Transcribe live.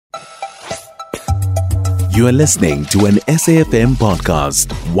You are listening to an SAFM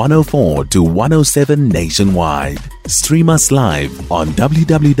podcast, 104 to 107 nationwide. Stream us live on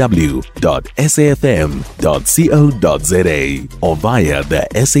www.safm.co.za or via the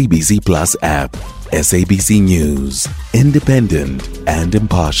SABC Plus app. SABC News, independent and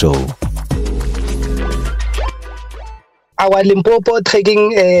impartial. Our Limpopo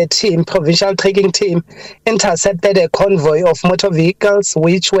provincial trekking team, intercepted a convoy of motor vehicles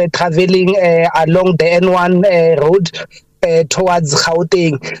which were traveling along the N1 road towards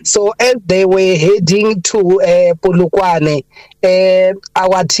Gauteng. So as they were heading to Polokwane,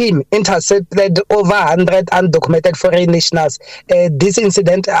 our team intercepted over 100 undocumented foreign nationals. This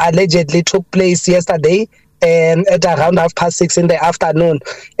incident allegedly took place yesterday at around 6:30 in the afternoon.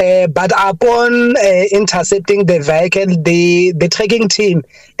 But upon intercepting the vehicle, the trekking team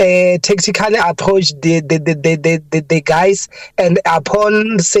tactically approached the guys, and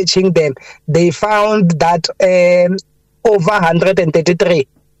upon searching them, they found that over 133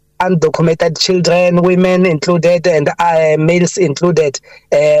 undocumented children, women included, and males included,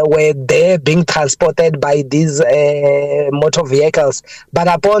 were there being transported by these motor vehicles. But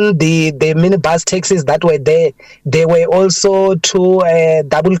upon the minibus taxis that were there were also two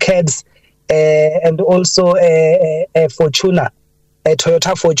double cabs and also a Toyota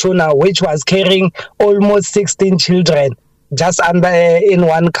Fortuner, which was carrying almost 16 children just in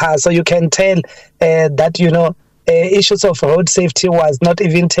one car. So you can tell that, issues of road safety was not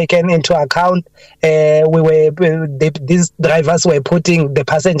even taken into account. These drivers were putting the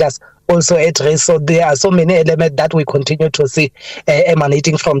passengers also at risk. So there are so many elements that we continue to see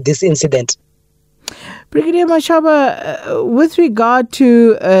emanating from this incident. Brigadier Mashaba, with regard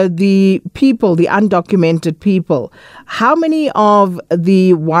to the people, the undocumented people, how many of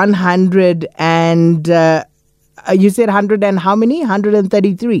the 100 and you said 100 and how many?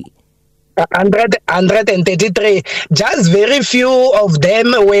 133? 133. Just very few of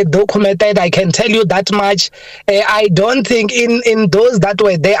them were documented. I can tell you that much. I don't think in those that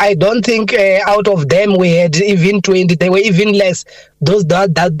were there, I don't think out of them we had even 20. They were even less, those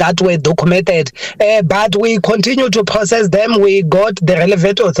that were documented. But we continue to process them. We got the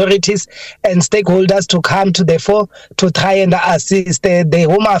relevant authorities and stakeholders to come to the fore to try and assist the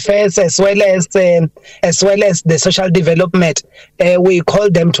Home Affairs as well as the social development. We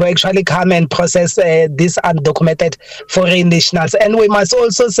called them to actually come and process these undocumented foreign nationals. And we must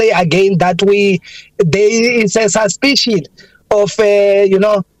also say again that there is a suspicion of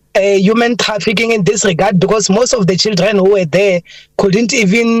human trafficking in this regard, because most of the children who were there couldn't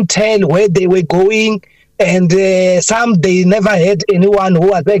even tell where they were going, and some, they never had anyone who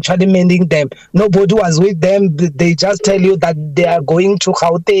was actually mending them. Nobody was with them. They just tell you that they are going to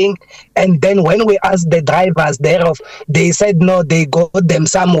Gauteng, and then when we asked the drivers thereof, they said no, they got them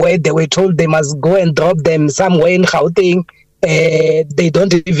somewhere. They were told they must go and drop them somewhere in Gauteng. They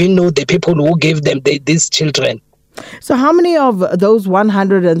don't even know the people who gave them these children. So how many of those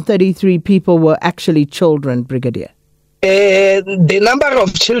 133 people were actually children, Brigadier? The number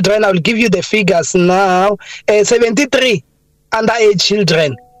of children, I'll give you the figures now. 73 underage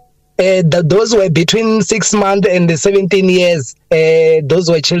children. Those were between 6 months and 17 years.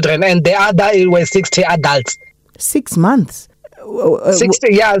 Those were children. And the other were 60 adults. 6 months?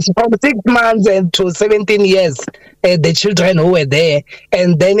 60 years, from 6 months and to 17 years, the children who were there.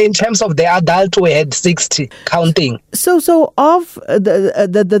 And then in terms of the adult, we had 60 counting. So of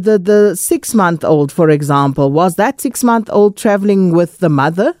the 6-month-old, for example, was that 6-month-old traveling with the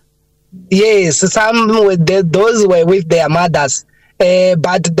mother? Yes, some those were with their mothers.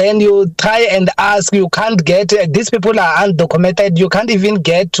 But then you try and ask, you can't get, these people are undocumented, you can't even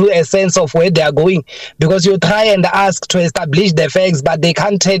get to a sense of where they are going, because you try and ask to establish the facts, but they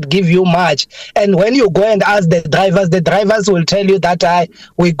can't give you much. And when you go and ask the drivers will tell you that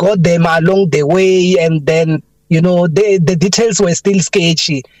we got them along the way, and then, the details were still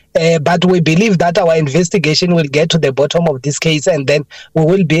sketchy. But we believe that our investigation will get to the bottom of this case, and then we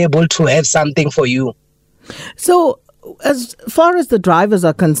will be able to have something for you. So, as far as the drivers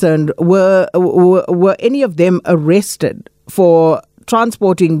are concerned, were any of them arrested for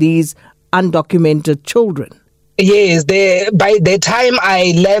transporting these undocumented children? Yes, by the time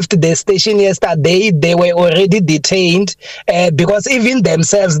I left the station yesterday, they were already detained because even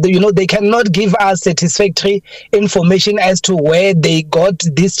themselves, they cannot give us satisfactory information as to where they got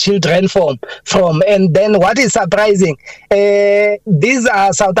these children from. And then what is surprising, these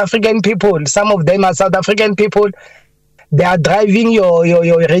are South African people. Some of them are South African people. They are driving your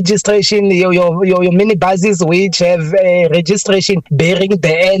registration, your minibuses, which have registration bearing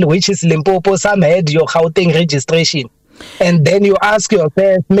the L, which is Limpopo. Some had your Gauteng registration. And then you ask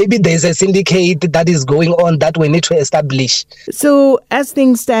yourself, maybe there's a syndicate that is going on that we need to establish. So as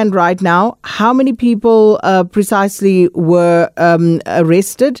things stand right now, how many people precisely were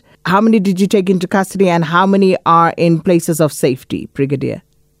arrested? How many did you take into custody, and how many are in places of safety, Brigadier?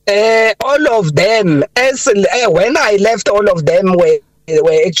 All of them. When I left, all of them were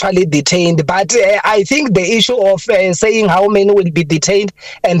actually detained. But I think the issue of saying how many will be detained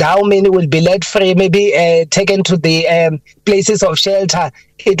and how many will be let free, maybe taken to the places of shelter,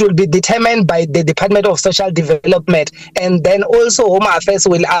 it will be determined by the Department of Social Development. And then also Home Affairs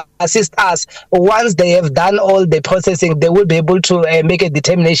will assist us. Once they have done all the processing, they will be able to make a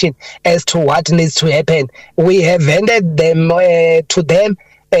determination as to what needs to happen. We have handed them to them.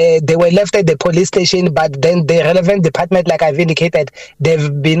 They were left at the police station, but then the relevant department, like I've indicated,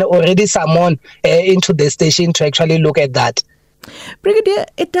 they've been already summoned into the station to actually look at that. Brigadier,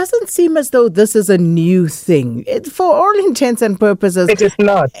 it doesn't seem as though this is a new thing. For all intents and purposes, it is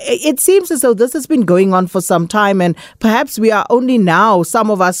not. It seems as though this has been going on for some time, and perhaps we are only now, some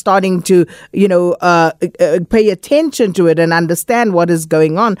of us, starting to, pay attention to it and understand what is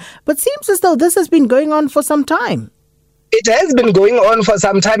going on. But seems as though this has been going on for some time. It has been going on for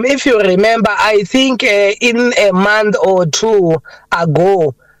some time. If you remember, I think in a month or two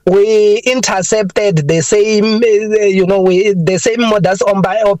ago, we intercepted the same, the same modus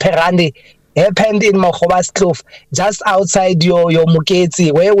operandi happened in Makgoba's Kloof, just outside your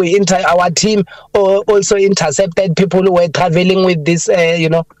Muketsi, where our team also intercepted people who were traveling with this,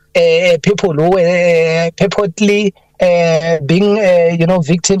 people who were purportedly being,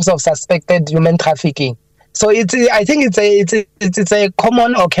 victims of suspected human trafficking. So I think it's a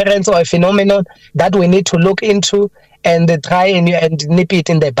common occurrence or a phenomenon that we need to look into and try and nip it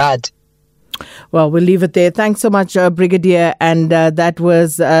in the bud. Well, we'll leave it there. Thanks so much, Brigadier. And that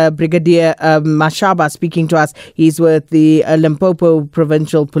was Brigadier Mashaba speaking to us. He's with the Limpopo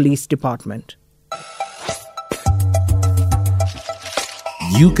Provincial Police Department.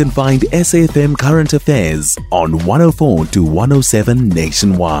 You can find SAFM Current Affairs on 104 to 107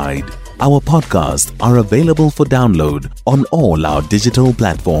 nationwide. Our podcasts are available for download on all our digital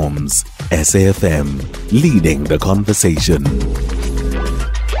platforms. SAFM, leading the conversation.